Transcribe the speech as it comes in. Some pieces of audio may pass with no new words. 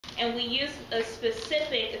and we use a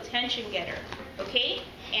specific attention getter, okay?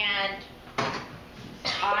 And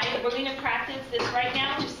we're going to practice this right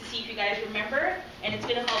now just to see if you guys remember, and it's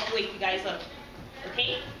going to help wake you guys up,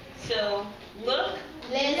 okay? So, look.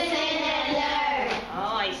 Listen and learn.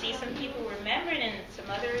 Oh, I see some people remembered and some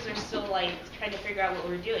others are still like trying to figure out what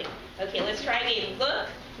we're doing. Okay, let's try again. Look.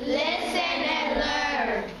 Listen and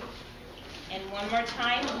learn. And one more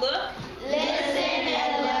time. Look. Listen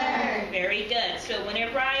and learn. Very good. So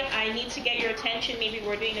whenever I need to get your attention, maybe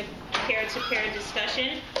we're doing a pair-to-pair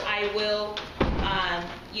discussion, I will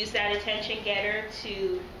use that attention getter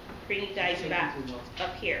to bring you guys back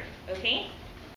up here. Okay?